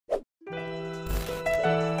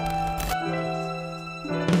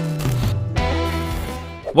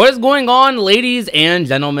What is going on, ladies and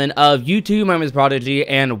gentlemen of YouTube? My name is Prodigy,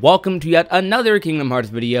 and welcome to yet another Kingdom Hearts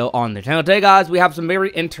video on the channel. Today, guys, we have some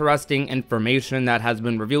very interesting information that has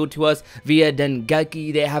been revealed to us via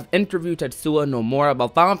Dengeki. They have interviewed Tetsuya Nomura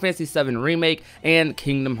about Final Fantasy VII Remake and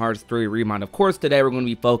Kingdom Hearts 3 ReMIND. Of course, today we're going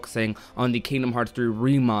to be focusing on the Kingdom Hearts 3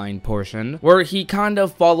 ReMIND portion, where he kind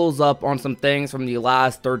of follows up on some things from the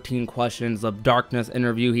last 13 questions of Darkness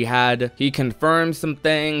interview he had. He confirms some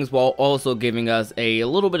things while also giving us a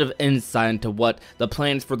little bit of insight into what the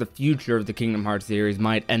plans for the future of the Kingdom Hearts series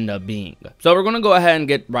might end up being. So we're going to go ahead and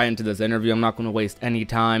get right into this interview. I'm not going to waste any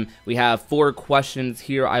time. We have 4 questions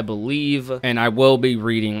here, I believe, and I will be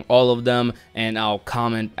reading all of them, and I'll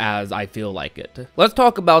comment as I feel like it. Let's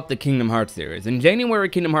talk about the Kingdom Hearts series. In January,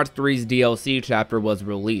 Kingdom Hearts 3's DLC chapter was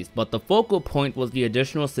released, but the focal point was the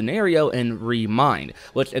additional scenario in ReMIND,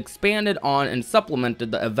 which expanded on and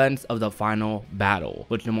supplemented the events of the final battle.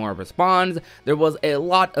 Which Nomura responds, there was a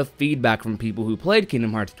lot of feedback from people who played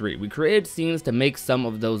Kingdom Hearts 3. We created scenes to make some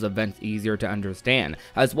of those events easier to understand,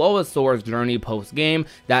 as well as Sora's journey post-game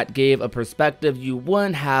that gave a perspective you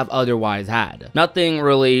wouldn't have otherwise had. Nothing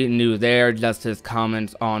really new there, just his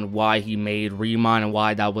comments on why he made ReMIND and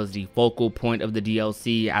why that was the focal point of the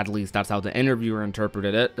DLC, at least that's how the interviewer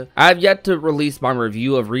interpreted it. I have yet to release my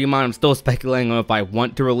review of ReMIND. I'm still speculating on if I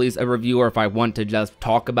want to release a review or if I want to just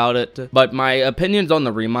talk about it, but my opinions on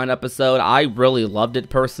the ReMIND episode, I really loved it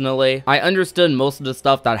personally. I understood most of the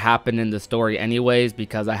stuff that happened in the story anyways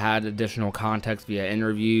because I had additional context via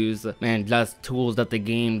interviews and just tools that the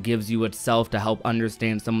game gives you itself to help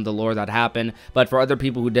understand some of the lore that happened. But for other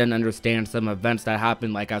people who didn't understand some events that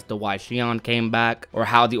happened, like as to why Xion came back or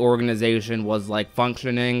how the organization was like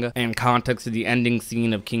functioning and context to the ending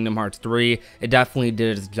scene of Kingdom Hearts 3, it definitely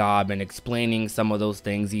did its job in explaining some of those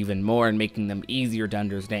things even more and making them easier to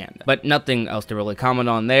understand. But nothing else to really comment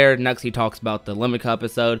on there. Next, he talks about the Limit Cut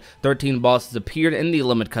episode. 13 bosses appeared in the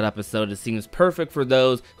Limit Cut episode. It seems perfect for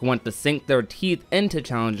those who want to sink their teeth into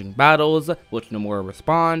challenging battles, which Nomura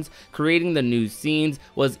responds, creating the new scenes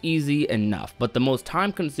was easy enough, but the most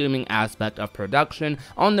time-consuming aspect of production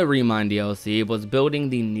on the ReMIND DLC was building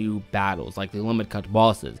the new battles, like the Limit Cut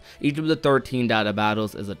bosses. Each of the 13 data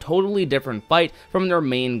battles is a totally different fight from their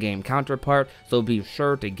main game counterpart, so be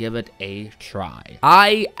sure to give it a try.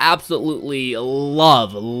 I absolutely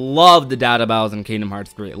love the data battles in Kingdom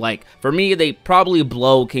Hearts 3. Like, for me, they probably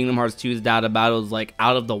blow Kingdom Hearts 2's data battles like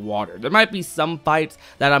out of the water. There might be some fights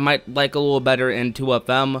that I might like a little better in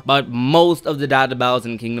 2FM, but most of the data battles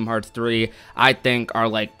in Kingdom Hearts 3 I think are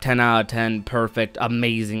like 10 out of 10, perfect,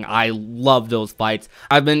 amazing. I love those fights.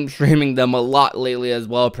 I've been streaming them a lot lately as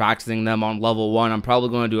well, practicing them on level 1. I'm probably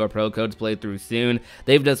going to do a Pro Codes playthrough soon.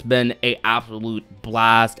 They've just been a absolute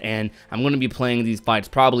blast, and I'm going to be playing these fights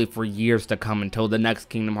probably for years to come until the next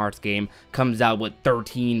Kingdom Hearts game comes out with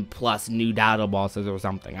 13 plus new data bosses or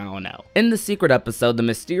something, I don't know. In the secret episode, the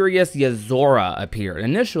mysterious Yozora appeared.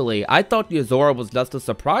 Initially, I thought Yozora was just a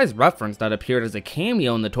surprise reference that appeared as a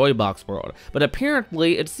cameo in the Toy Box world, but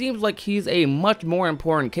apparently it seems like he's a much more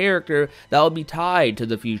important character that will be tied to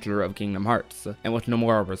the future of Kingdom Hearts. And with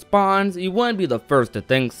Nomura responds, you wouldn't be the first to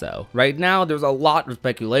think so. Right now, there's a lot of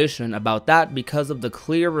speculation about that because of the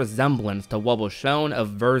clear resemblance to what was shown of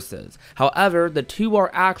Versus. However, the two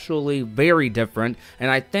are actually very different,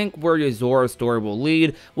 and I think where Yozora's story will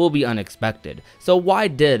lead will be unexpected. So why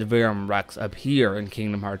did Verum Rex appear in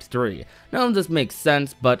Kingdom Hearts 3? None of this makes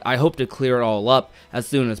sense, but I hope to clear it all up as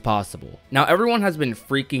soon as possible. Now, everyone has been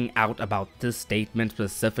freaking out about this statement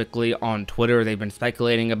specifically on Twitter. They've been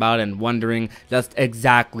speculating about it and wondering just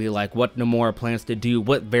exactly like what Nomura plans to do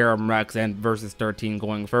with Verum Rex and Versus 13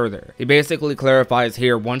 going further. He basically clarifies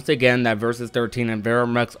here once again that Versus 13 and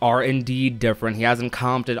Verum Rex are indeed different. He hasn't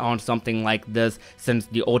commented on something like this since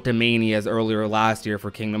the Ultimanias earlier last year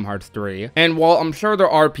for Kingdom Hearts 3. And while I'm sure there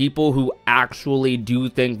are people who actually do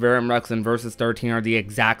think Verum Rex and Versus 13 are the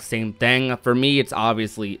exact same thing, for me it's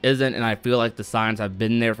obviously isn't, and I feel like the signs have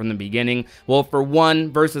been there from the beginning. Well, for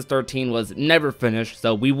one, Versus 13 was never finished,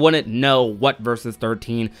 so we wouldn't know what Versus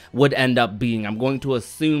 13 would end up being. I'm going to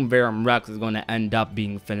assume Verum Rex is going to end up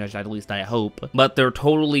being finished, at least I hope, but they're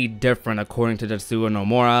totally different according to Tetsuya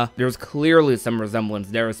Nomura. There's clearly some resemblance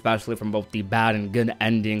there, especially from both the bad and good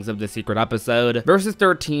endings of the secret episode. Versus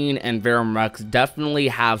 13 and Verum Rex definitely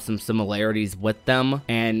have some similarities with them,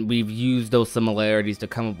 and we've used those similarities to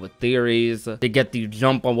come up with theories to get the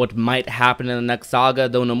jump on what might happen in the next saga,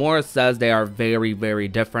 though Nomura says they are very, very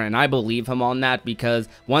different, and I believe him on that because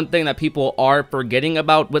one thing that people are forgetting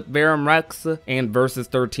about with Verum Rex and Versus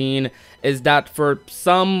 13 is that for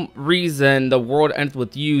some reason the world ends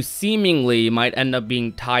with you seemingly might end up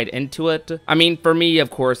being tied into it. I mean, for me,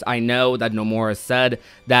 of course, I know that Nomura said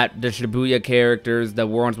that the Shibuya characters, the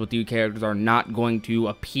War Ends With You characters, are not going to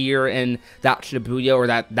appear in that Shibuya, or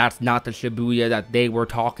that's not the Shibuya that they were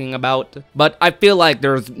talking about. But I feel like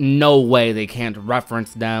there's no way they can't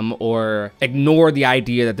reference them or ignore the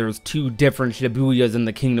idea that there's two different Shibuyas in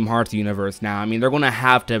the Kingdom Hearts universe now. I mean, they're going to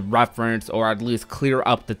have to reference or at least clear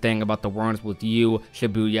up the thing about the War Ends With You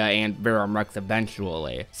Shibuya and Verum Rex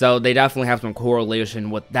eventually. So they definitely have some correlation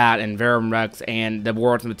with that, and Verum Rex and the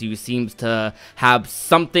War Ends With You seems to have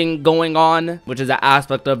something going on, which is an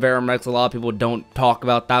aspect of Verum Rex a lot of people don't talk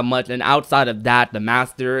about that much. And outside of that, the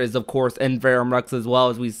Master is of course in Verum Rex as well,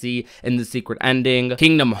 as we see in the secret ending.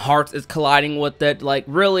 Kingdom Hearts is colliding with it. Like,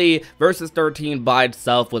 really, Versus 13 by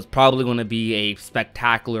itself was probably going to be a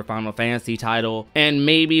spectacular Final Fantasy title, and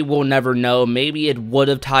maybe we'll never know. Maybe it would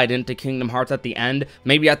have tied into Kingdom Hearts at the end.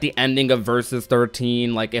 Maybe at the ending of Versus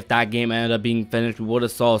 13, like if that game ended up being finished, we would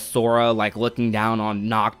have saw Sora like looking down on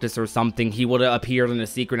Noctis or something. He would have appeared in the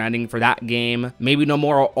secret ending for that game. Maybe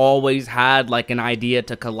Nomura always had like an idea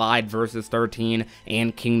to collide Versus 13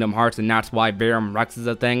 and Kingdom Hearts, and that's why Verum Rex is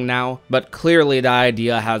a thing now. But clearly the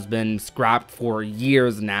idea has been scrapped for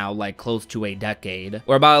years now, like close to a decade,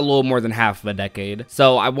 or about a little more than half of a decade.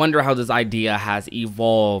 So I wonder how this idea has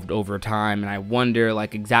evolved over time, and I wonder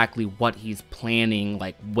like exactly what he's planning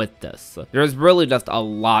like with this. There's really just a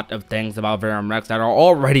lot of things about Verum Rex that are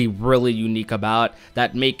already really unique about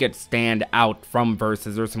that make it stand out from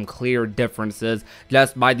Versus. There's some clear differences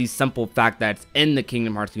just by the simple fact that it's in the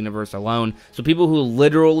Kingdom Hearts universe alone. So people who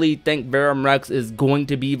literally think Verum Rex is going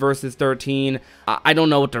to be Versus 13, I don't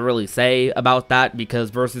know what to really say about that, because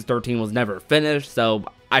Versus 13 was never finished, so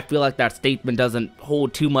I feel like that statement doesn't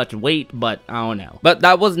hold too much weight, but I don't know. But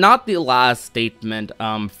that was not the last statement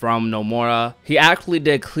from Nomura. He actually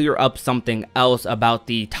did clear up something else about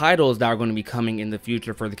the titles that are going to be coming in the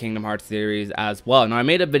future for the Kingdom Hearts series as well. Now, I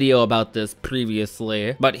made a video about this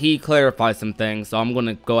previously, but he clarified some things, so I'm going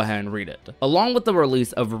to go ahead and read it. Along with the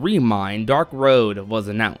release of ReMIND, Dark Road was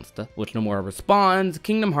announced, which Nomura responds,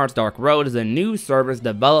 Kingdom Hearts Dark Road is a new service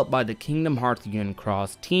developed by the Kingdom Hearts Union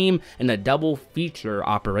Cross team in a double feature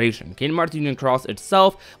operation. Kingdom Hearts Union Cross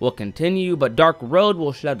itself will continue, but Dark Road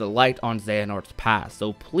will shed a light on Xehanort's past,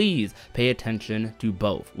 so please pay attention to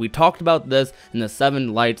both. We talked about this in the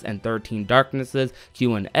 7 Lights and 13 Darknesses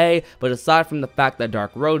Q&A, but aside from the fact that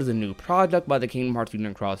Dark Road is a new project by the Kingdom Hearts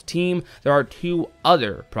Union Cross team, there are 2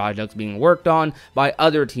 other projects being worked on by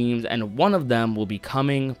other teams, and one of them will be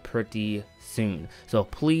coming pretty soon. So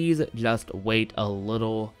please just wait a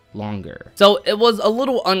little longer. So it was a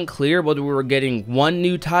little unclear whether we were getting one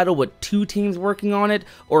new title with 2 teams working on it,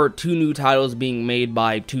 or 2 new titles being made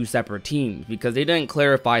by 2 separate teams, because they didn't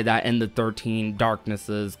clarify that in the 13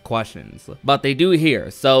 Darknesses questions, but they do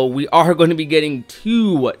here. So we are going to be getting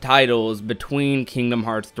 2 titles between Kingdom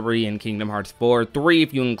Hearts 3 and Kingdom Hearts 4, 3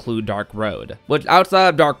 if you include Dark Road, which outside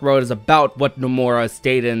of Dark Road is about what Nomura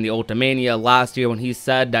stated in the Ultimania last year when he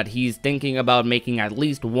said that he's thinking about making at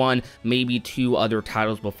least 1, maybe 2 other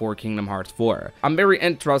titles before Kingdom Hearts 4. I'm very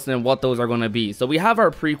interested in what those are going to be. So we have our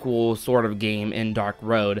prequel sort of game in Dark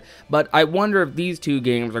Road, but I wonder if these 2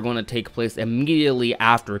 games are going to take place immediately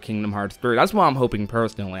after Kingdom Hearts 3. That's what I'm hoping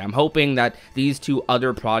personally. I'm hoping that these 2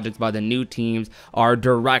 other projects by the new teams are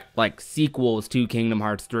direct like sequels to Kingdom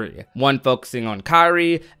Hearts 3. One focusing on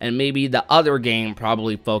Kairi, and maybe the other game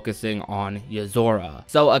probably focusing on Yozora.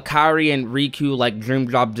 So a Kairi and Riku like Dream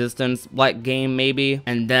Drop Distance like game maybe,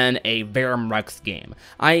 and then a Verum Rex game.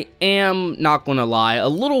 I am, not gonna lie, a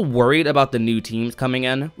little worried about the new teams coming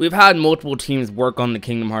in. We've had multiple teams work on the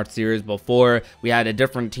Kingdom Hearts series before. We had a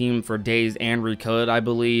different team for Days and Recode, I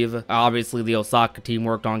believe. Obviously, the Osaka team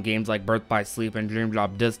worked on games like Birth by Sleep and Dream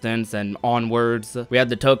Drop Distance and onwards. We had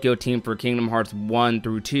the Tokyo team for Kingdom Hearts 1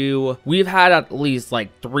 through 2. We've had at least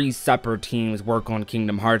like 3 separate teams work on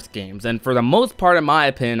Kingdom Hearts games, and for the most part, in my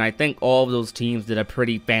opinion, I think all of those teams did a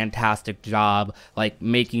pretty fantastic job like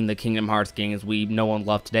making the Kingdom Hearts games we know and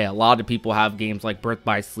love today. A lot of people have games like Birth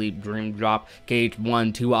by Sleep, Dream Drop,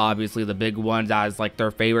 KH1, 2, obviously the big ones, as like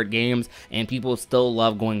their favorite games, and people still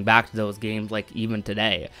love going back to those games like even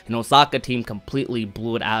today. And Osaka team completely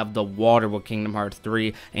blew it out of the water with Kingdom Hearts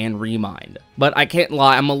 3 and ReMIND. But I can't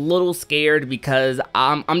lie, I'm a little scared because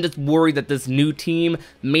I'm just worried that this new team,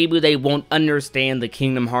 maybe they won't understand the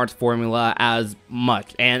Kingdom Hearts formula as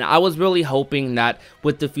much. And I was really hoping that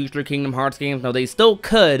with the future Kingdom Hearts games, now they still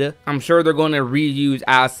could, I'm sure they're going to reuse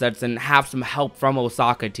assets and have some help from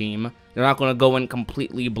Osaka team. They're not going to go in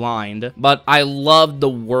completely blind. But I love the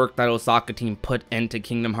work that Osaka team put into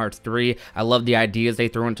Kingdom Hearts 3. I love the ideas they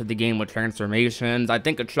threw into the game with transformations. I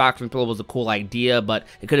think Attraction Thrill was a cool idea, but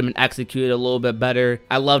it could have been executed a little bit better.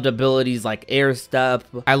 I loved abilities like Air Step.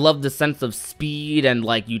 I love the sense of speed and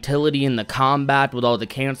like utility in the combat with all the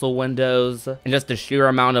cancel windows and just the sheer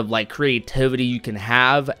amount of like creativity you can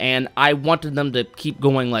have. And I wanted them to keep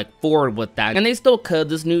going like forward with that, and they still could.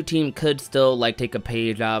 This new team could still like take a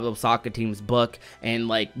page out of Osaka team's book and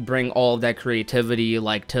like bring all of that creativity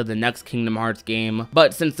like to the next Kingdom Hearts game.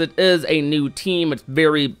 But since it is a new team, it's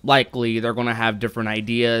very likely they're going to have different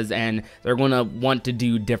ideas and they're going to want to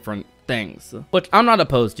do different things, which I'm not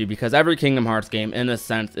opposed to, because every Kingdom Hearts game in a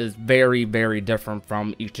sense is very, very different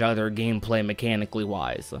from each other gameplay mechanically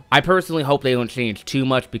wise. I personally hope they don't change too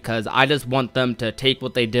much, because I just want them to take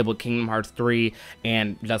what they did with Kingdom Hearts 3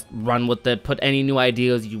 and just run with it, put any new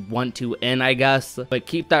ideas you want to in, I guess, but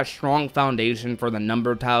keep that strong foundation for the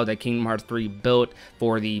number tile that Kingdom Hearts 3 built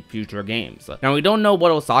for the future games. Now, we don't know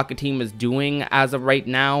what Osaka team is doing as of right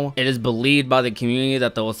now. It is believed by the community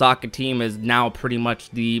that the Osaka team is now pretty much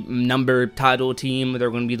the number title team. They're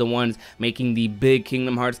going to be the ones making the big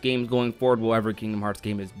Kingdom Hearts games going forward. Well, every Kingdom Hearts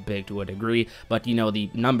game is big to a degree, but you know, the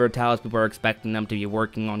number titles, people are expecting them to be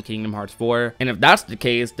working on Kingdom Hearts 4. And if that's the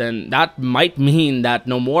case, then that might mean that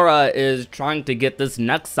Nomura is trying to get this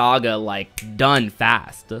next saga like done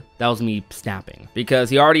fast. That was me snapping, because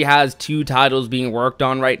he already has 2 titles being worked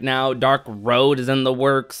on right now. Dark Road is in the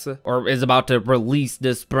works, or is about to release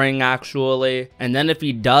this spring actually. And then if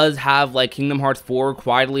he does have like Kingdom Hearts 4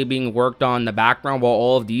 quietly being worked on in the background while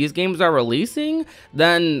all of these games are releasing,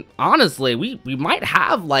 then honestly we might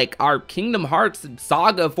have like our Kingdom Hearts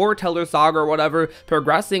saga, Foreteller saga or whatever,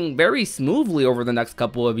 progressing very smoothly over the next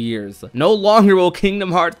couple of years. No longer will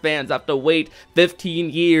Kingdom Hearts fans have to wait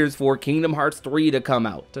 15 years for Kingdom Hearts 3 to come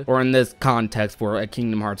out, or in this context for a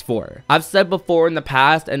Kingdom Hearts 4. I've said before in the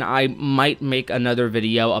past, and I might make another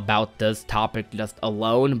video about this topic just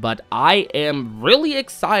alone, but I am really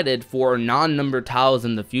excited for non-number tiles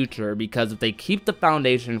in the future, because if they keep the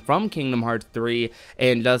foundation from Kingdom Hearts 3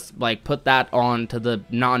 and just like put that on to the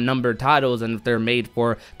non-numbered titles, and if they're made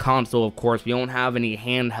for console, of course, we don't have any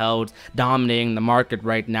handhelds dominating the market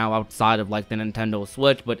right now outside of like the Nintendo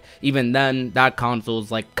Switch, but even then that console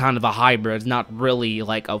is like kind of a hybrid. It's not really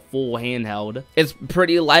like a full handheld. It's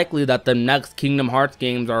pretty likely that the next Kingdom Hearts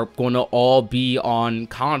games are going to all be on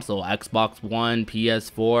console, Xbox One,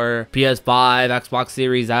 PS4, PS5, Xbox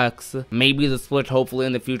Series X, maybe the Switch hopefully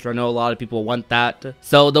in the future. I know a lot of people want that,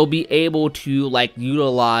 so they'll be able to like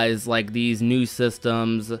utilize like these new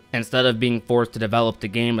systems instead of being forced to develop the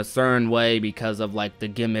game a certain way because of like the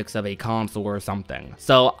gimmicks of a console or something.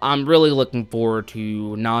 So I'm really looking forward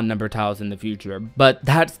to non-number tiles in the future. But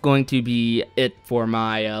that's going to be it for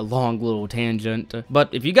my long little tangent. But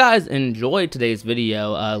if you guys enjoyed today's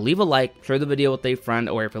video, leave a like, share the video with a friend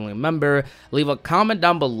or a family member, leave a comment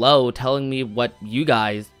down below telling me what you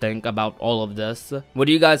guys think about all of this. What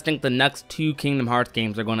do you guys think the next 2 Kingdom Hearts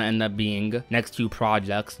games are going to end up being? Next 2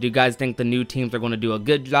 projects? Do you guys think the new teams are going to do a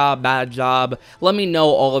good job, bad job? Let me know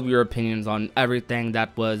all of your opinions on everything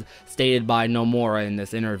that was stated by Nomura in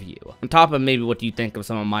this interview, on top of maybe what you think of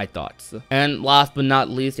some of my thoughts. And last but not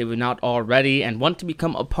least, if you're not already and want to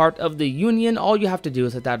become a part of the union, all you have to do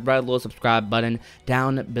is hit that red little subscribe button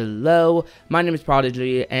down below. My name is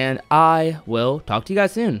Prodigy, and I will talk to you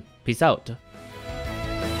guys soon. Peace out.